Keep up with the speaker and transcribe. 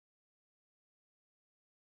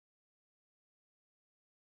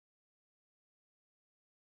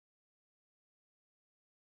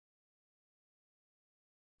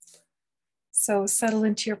So settle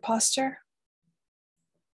into your posture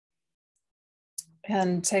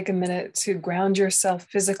and take a minute to ground yourself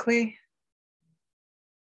physically,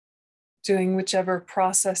 doing whichever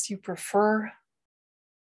process you prefer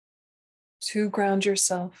to ground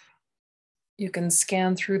yourself. You can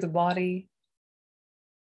scan through the body.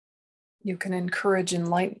 You can encourage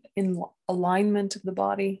alignment of the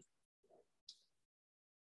body.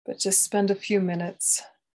 But just spend a few minutes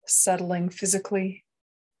settling physically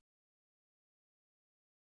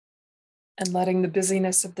and letting the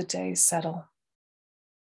busyness of the day settle.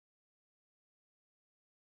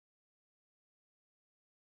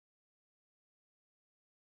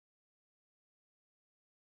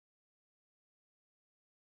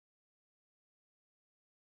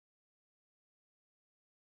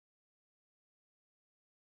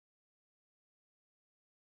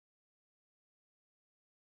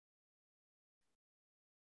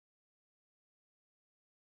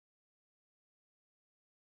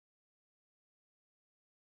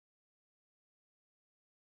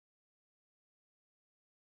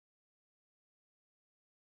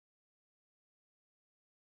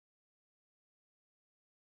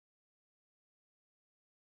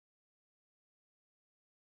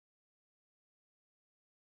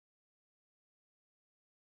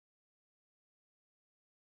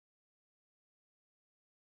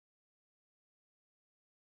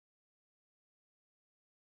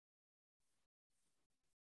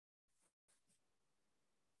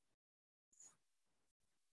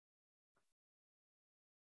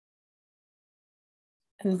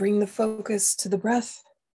 And bring the focus to the breath.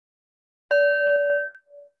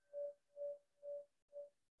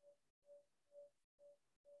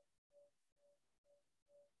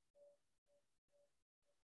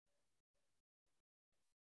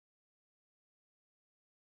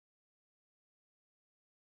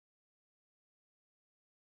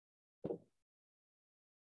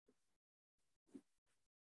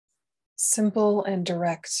 Simple and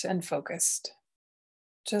direct and focused.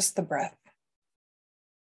 Just the breath.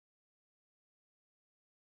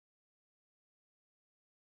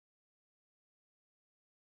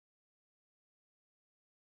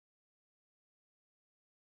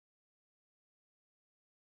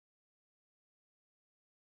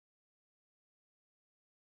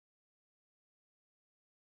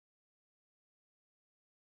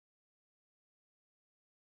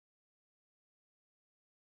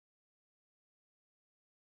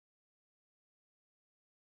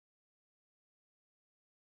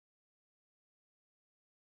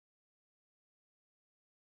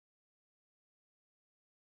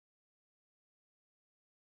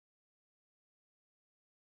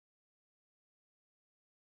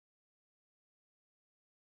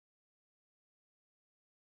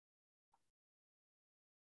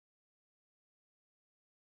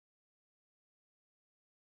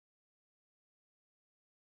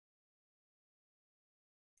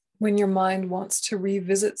 When your mind wants to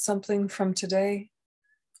revisit something from today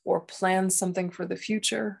or plan something for the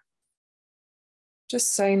future,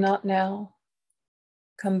 just say not now.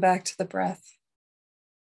 Come back to the breath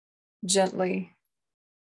gently.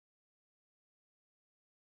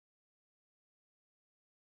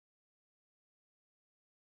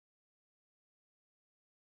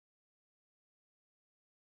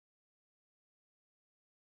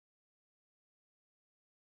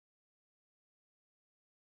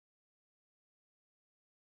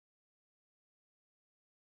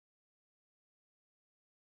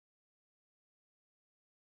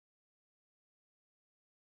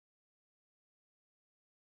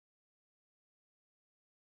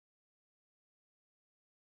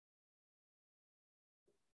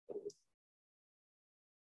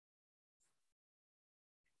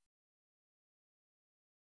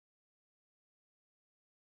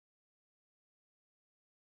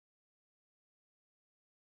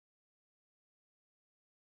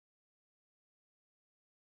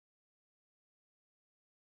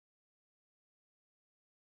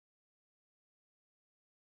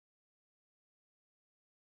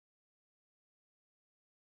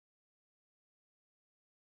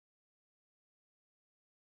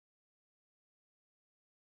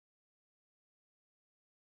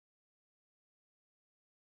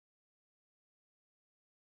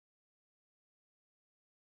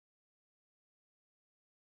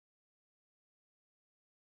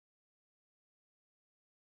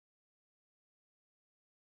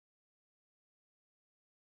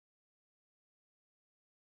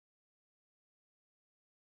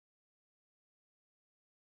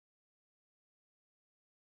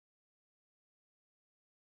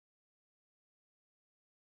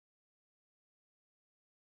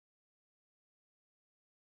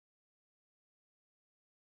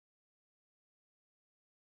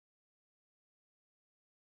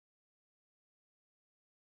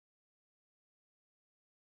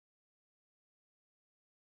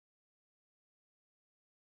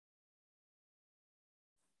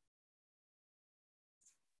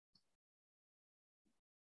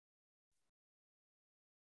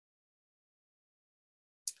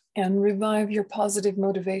 And revive your positive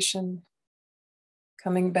motivation,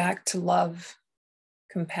 coming back to love,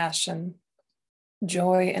 compassion,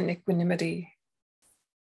 joy, and equanimity.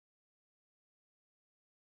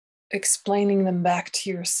 Explaining them back to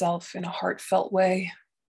yourself in a heartfelt way,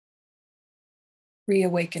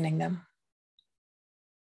 reawakening them.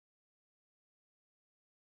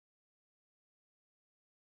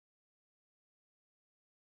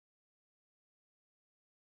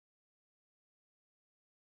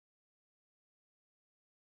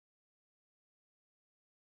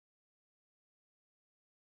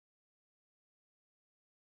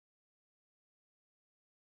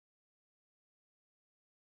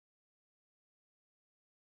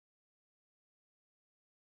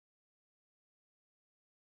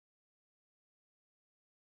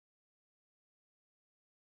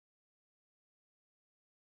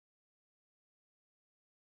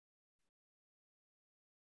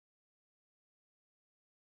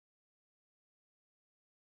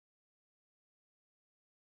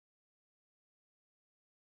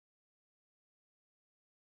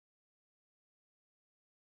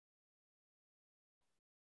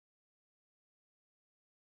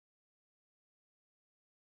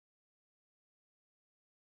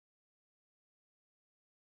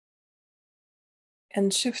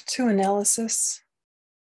 And shift to analysis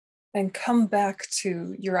and come back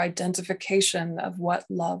to your identification of what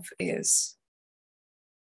love is.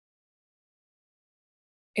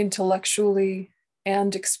 Intellectually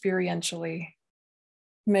and experientially,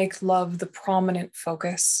 make love the prominent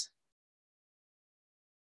focus.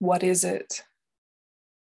 What is it?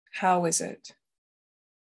 How is it?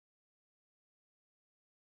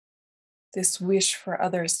 This wish for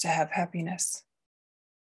others to have happiness.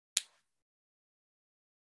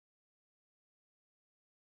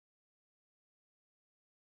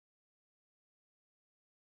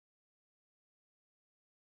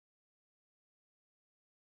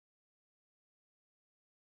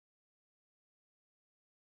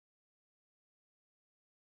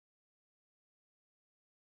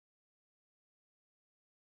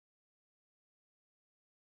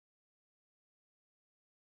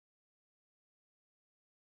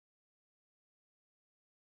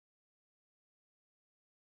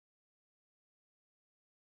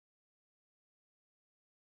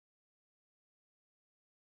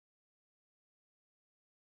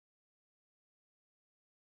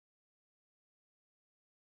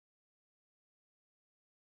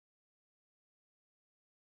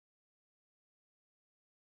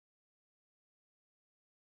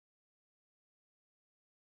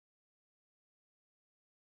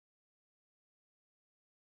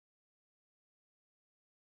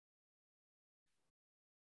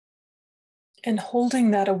 And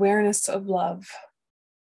holding that awareness of love,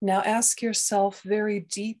 now ask yourself very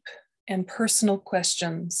deep and personal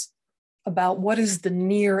questions about what is the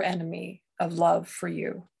near enemy of love for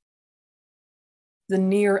you. The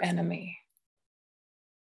near enemy,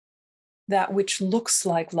 that which looks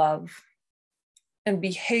like love and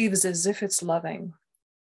behaves as if it's loving,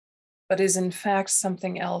 but is in fact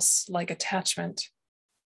something else like attachment.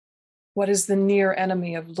 What does the near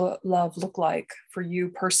enemy of love look like for you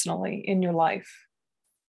personally in your life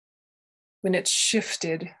when it's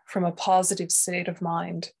shifted from a positive state of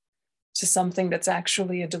mind to something that's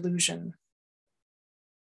actually a delusion?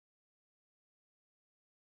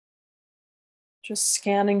 Just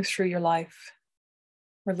scanning through your life,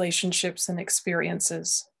 relationships and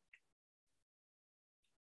experiences.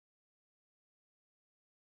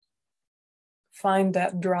 Find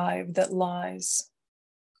that drive that lies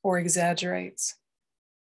or exaggerates,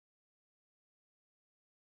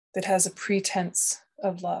 that has a pretense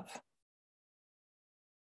of love.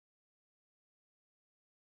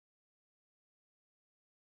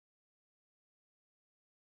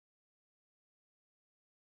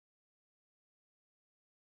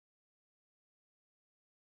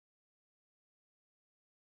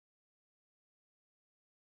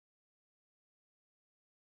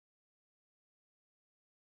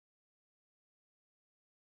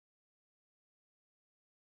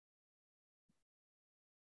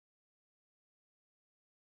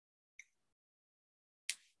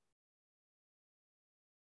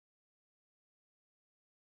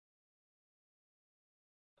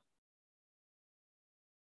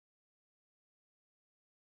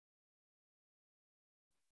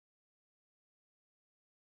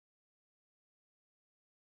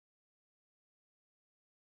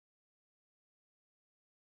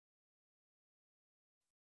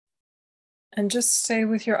 And just stay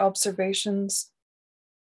with your observations.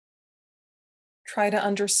 Try to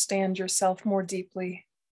understand yourself more deeply.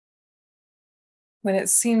 When it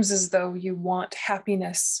seems as though you want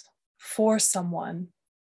happiness for someone,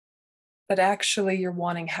 but actually you're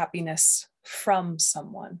wanting happiness from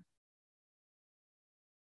someone.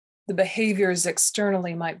 The behaviors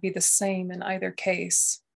externally might be the same in either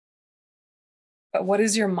case, but what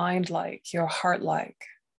is your mind like, your heart like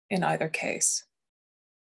in either case?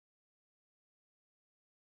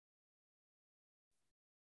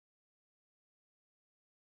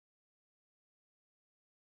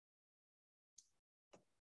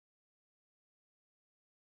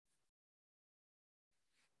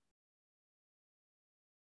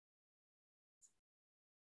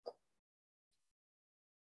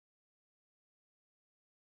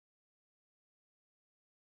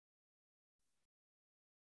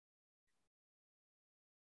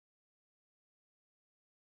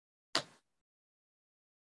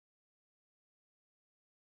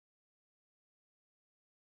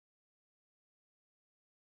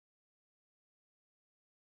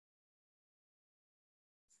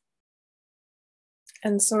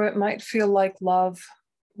 And so it might feel like love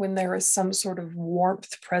when there is some sort of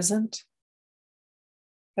warmth present,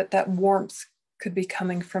 but that warmth could be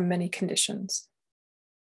coming from many conditions.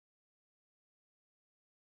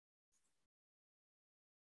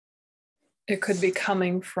 It could be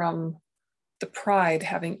coming from the pride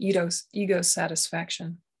having ego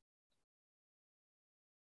satisfaction.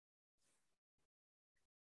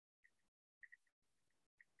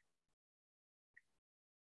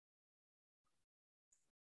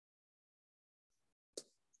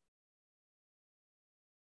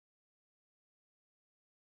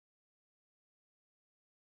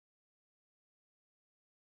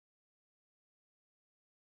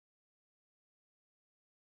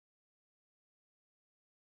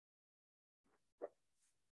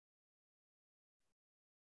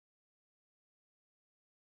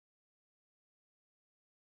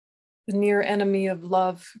 The near enemy of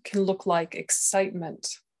love can look like excitement,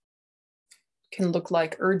 can look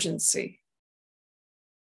like urgency.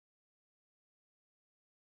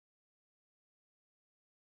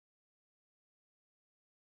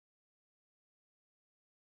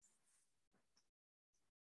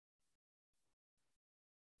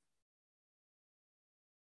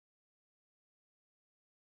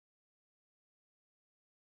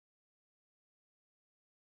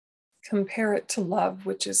 Compare it to love,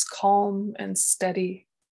 which is calm and steady,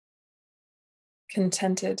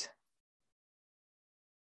 contented.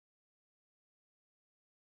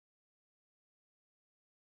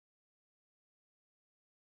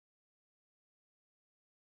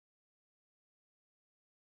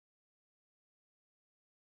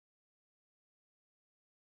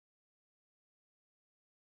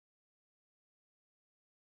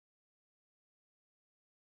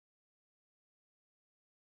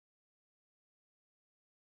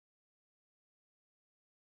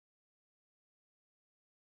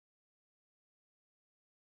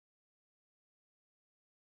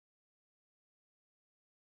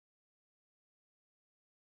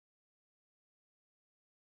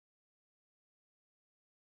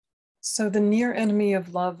 So the near enemy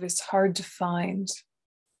of love is hard to find,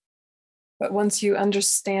 but once you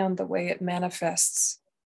understand the way it manifests,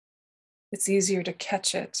 it's easier to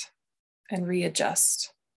catch it and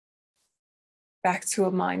readjust back to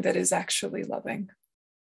a mind that is actually loving.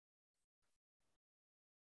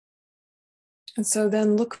 And so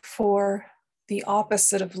then look for the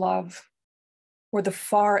opposite of love or the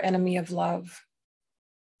far enemy of love,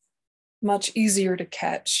 much easier to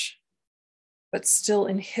catch, but still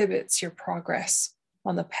inhibits your progress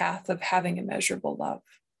on the path of having immeasurable love.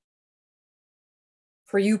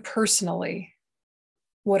 For you personally,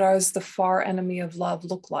 what does the far enemy of love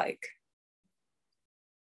look like?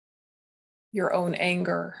 Your own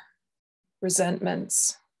anger,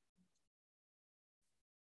 resentments,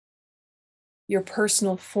 your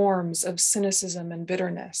personal forms of cynicism and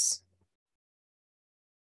bitterness.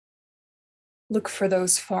 Look for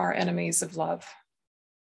those far enemies of love.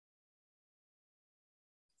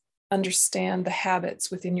 Understand the habits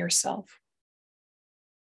within yourself.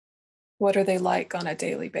 What are they like on a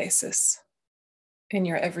daily basis in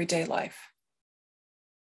your everyday life?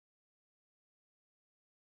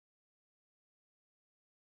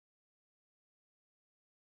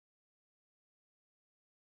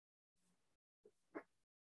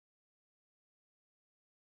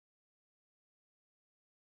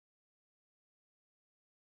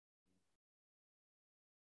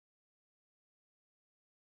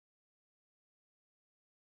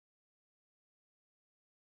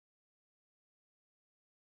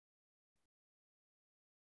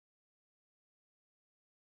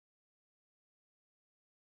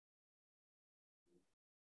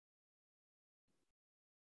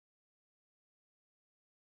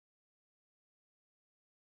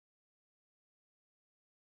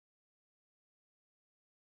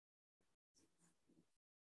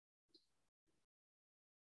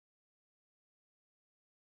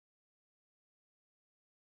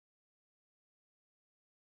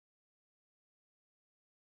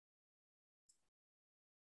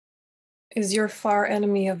 Is your far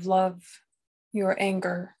enemy of love, your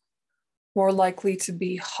anger, more likely to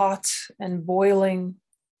be hot and boiling?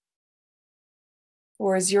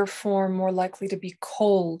 Or is your form more likely to be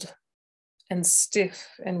cold and stiff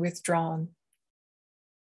and withdrawn?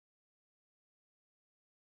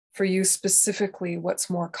 For you specifically, what's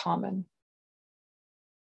more common?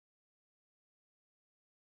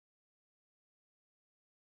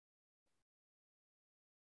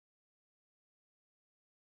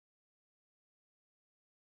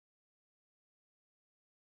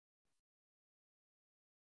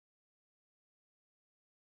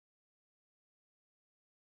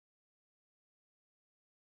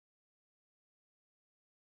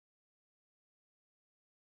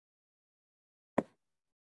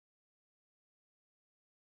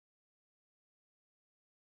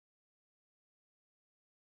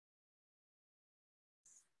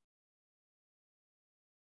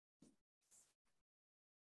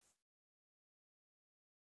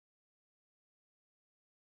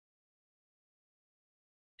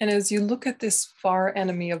 And as you look at this far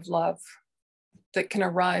enemy of love that can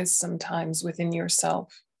arise sometimes within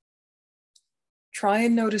yourself, try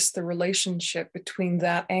and notice the relationship between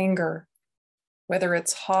that anger, whether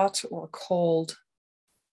it's hot or cold,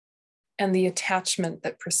 and the attachment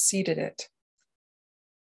that preceded it.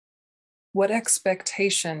 What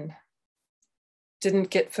expectation didn't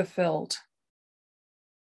get fulfilled?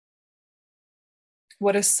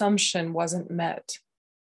 What assumption wasn't met?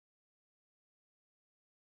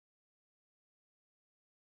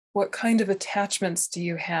 What kind of attachments do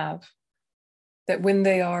you have that when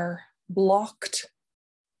they are blocked,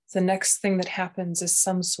 the next thing that happens is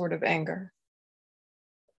some sort of anger,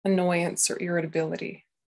 annoyance, or irritability?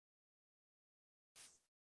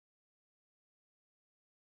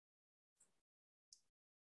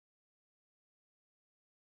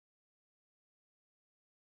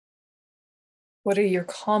 What are your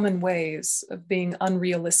common ways of being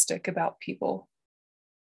unrealistic about people?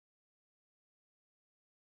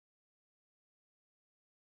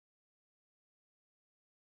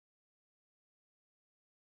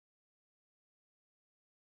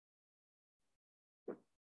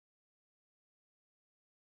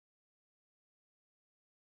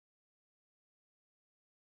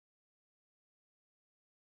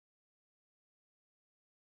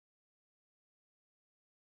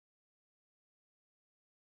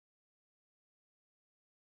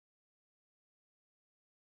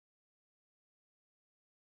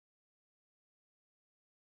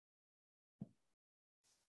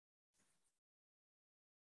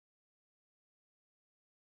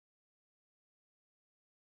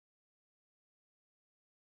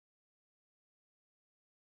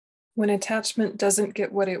 When attachment doesn't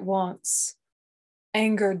get what it wants,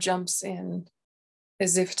 anger jumps in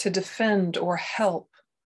as if to defend or help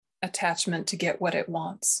attachment to get what it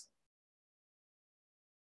wants.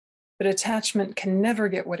 But attachment can never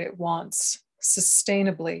get what it wants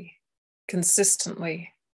sustainably,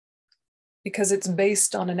 consistently, because it's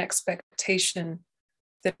based on an expectation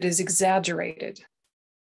that is exaggerated.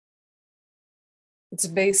 It's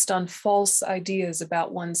based on false ideas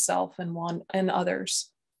about oneself and others.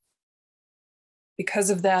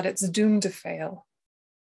 Because of that, it's doomed to fail.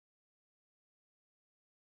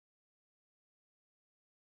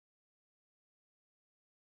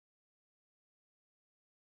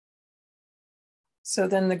 So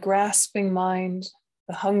then the grasping mind,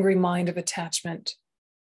 the hungry mind of attachment,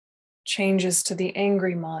 changes to the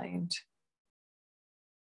angry mind.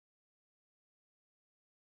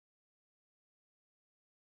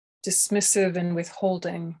 Dismissive and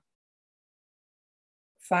withholding,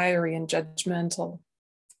 fiery and judgmental,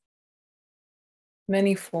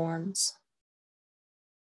 many forms.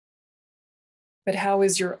 But how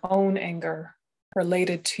is your own anger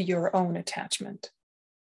related to your own attachment?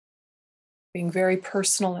 Being very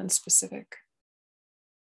personal and specific.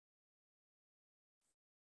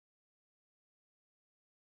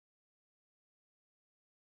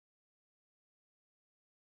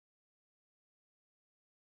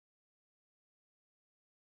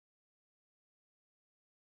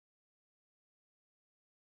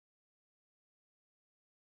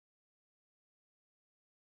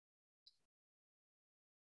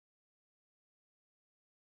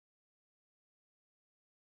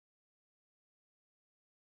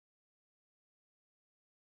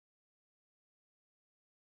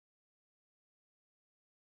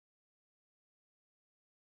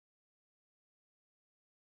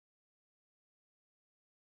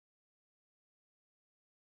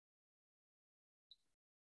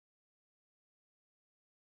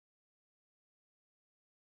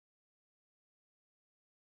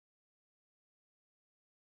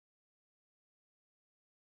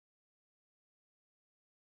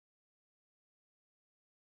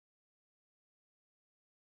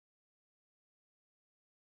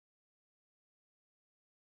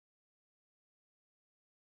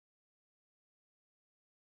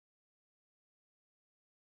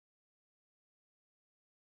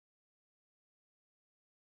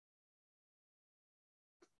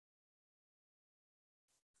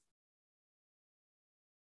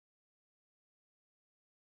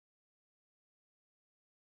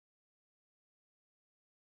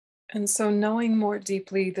 And so knowing more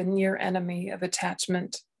deeply the near enemy of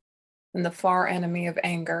attachment and the far enemy of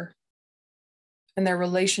anger and their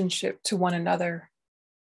relationship to one another,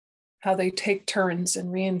 how they take turns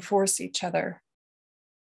and reinforce each other,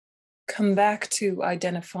 come back to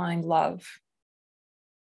identifying love.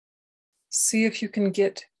 See if you can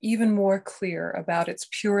get even more clear about its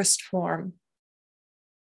purest form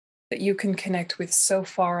that you can connect with so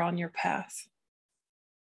far on your path.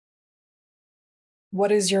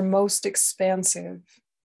 What is your most expansive,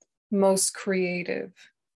 most creative,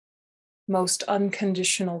 most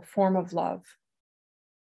unconditional form of love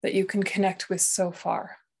that you can connect with so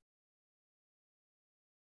far?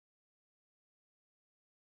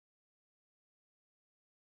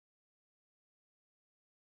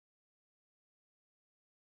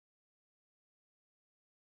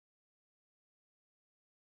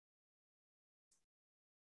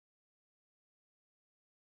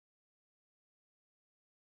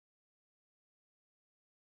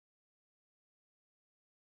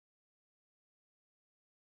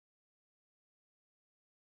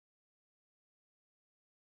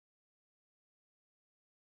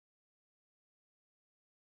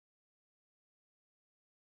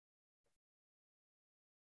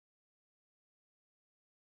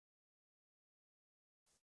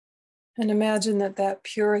 And imagine that that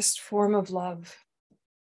purest form of love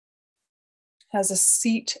has a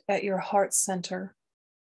seat at your heart center,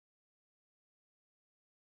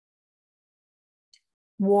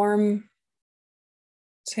 warm,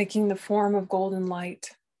 taking the form of golden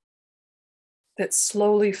light that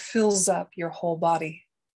slowly fills up your whole body.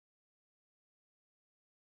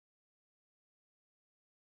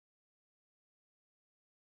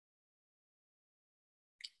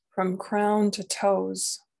 From crown to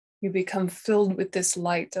toes, you become filled with this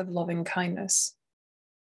light of loving kindness,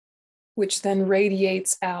 which then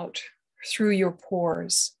radiates out through your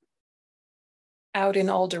pores, out in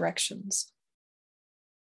all directions,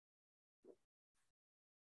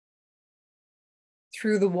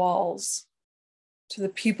 through the walls, to the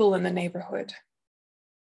people in the neighborhood,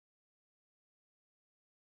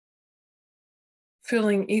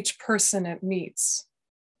 filling each person it meets,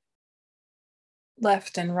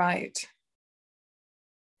 left and right,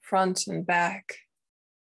 front and back,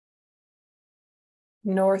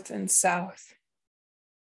 north and south.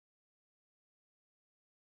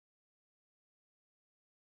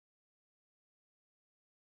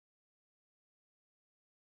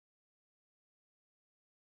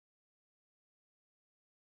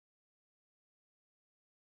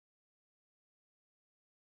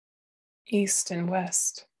 East and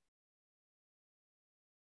west.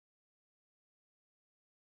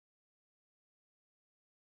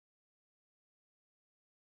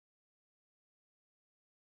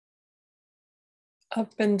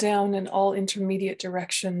 Up and down in all intermediate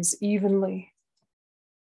directions evenly,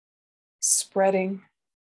 spreading.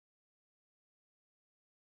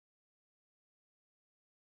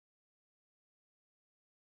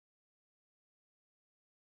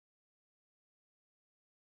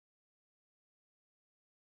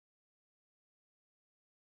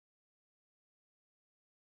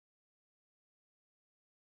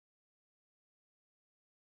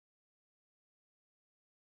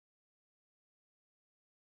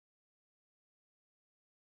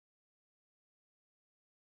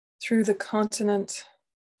 Through the continent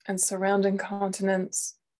and surrounding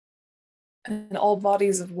continents and all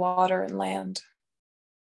bodies of water and land,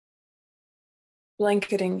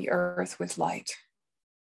 blanketing the earth with light.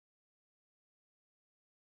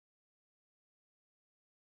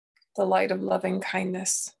 The light of loving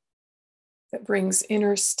kindness that brings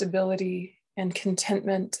inner stability and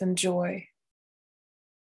contentment and joy,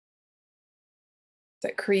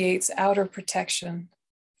 that creates outer protection,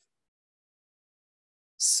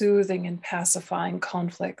 soothing and pacifying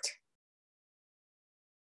conflict,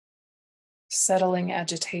 settling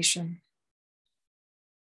agitation,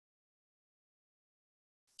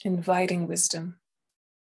 inviting wisdom.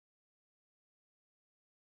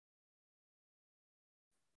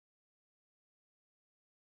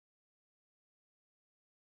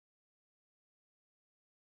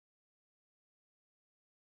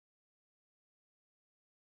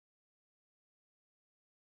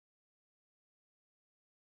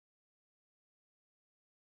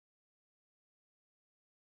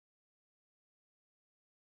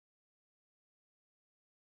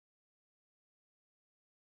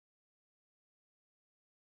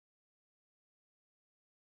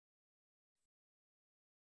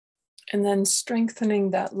 And then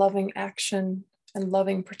strengthening that loving action and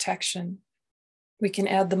loving protection, we can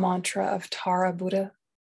add the mantra of Tara Buddha.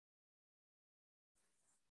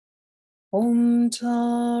 Om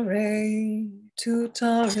Tare Tu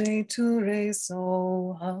Tare Ture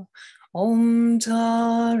Soha. Om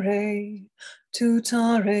Tare Tu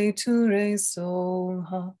Tare Ture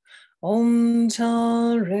Soha. Om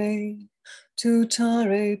Tare Tu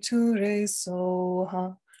Tare Ture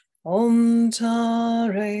Soha. Om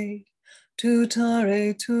Tare Tu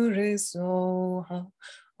Tare Ture Soha.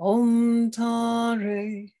 Om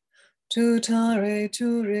Tare Tu Tare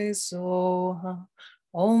Ture Soha.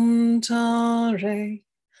 Om Tare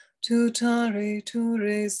Tu Tare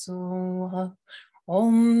Ture Soha.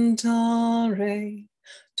 Om Tare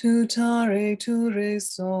Tu Tare Ture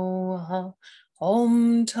Soha.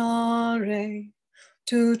 Om Tare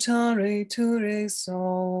Tu Tare Ture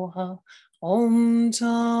Soha. Om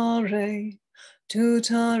Tare Tu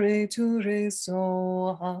Tare Ture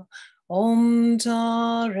Soha. Om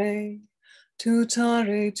Tare Tu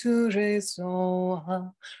Tare Ture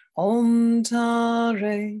Soha. Om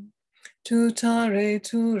Tare Tu Tare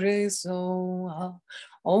Ture Soha.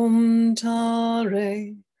 Om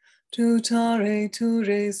Tare Tu Tare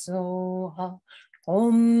Ture Soha.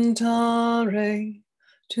 Om Tare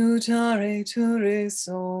Tu Tare Ture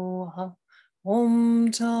Soha.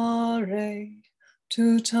 Om Tare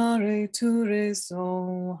Tu Tare Ture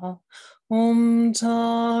Soha. Om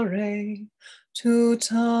Tare Tu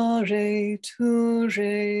Tare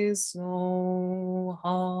Ture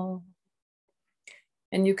Soha.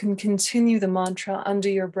 And you can continue the mantra under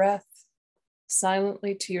your breath,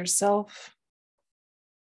 silently to yourself,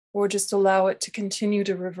 or just allow it to continue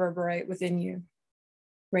to reverberate within you,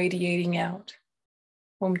 radiating out.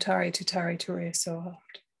 Om Tare Tu Tare Ture Soha.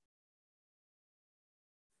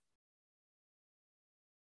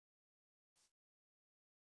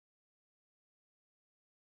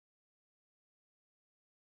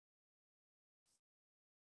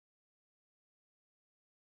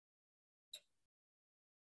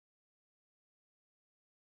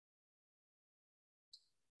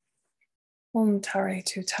 Om Tare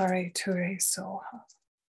Tu Tare Ture Soha.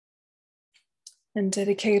 And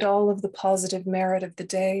dedicate all of the positive merit of the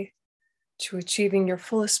day to achieving your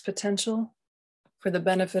fullest potential for the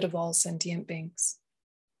benefit of all sentient beings.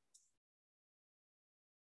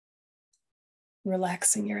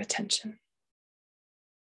 Relaxing your attention.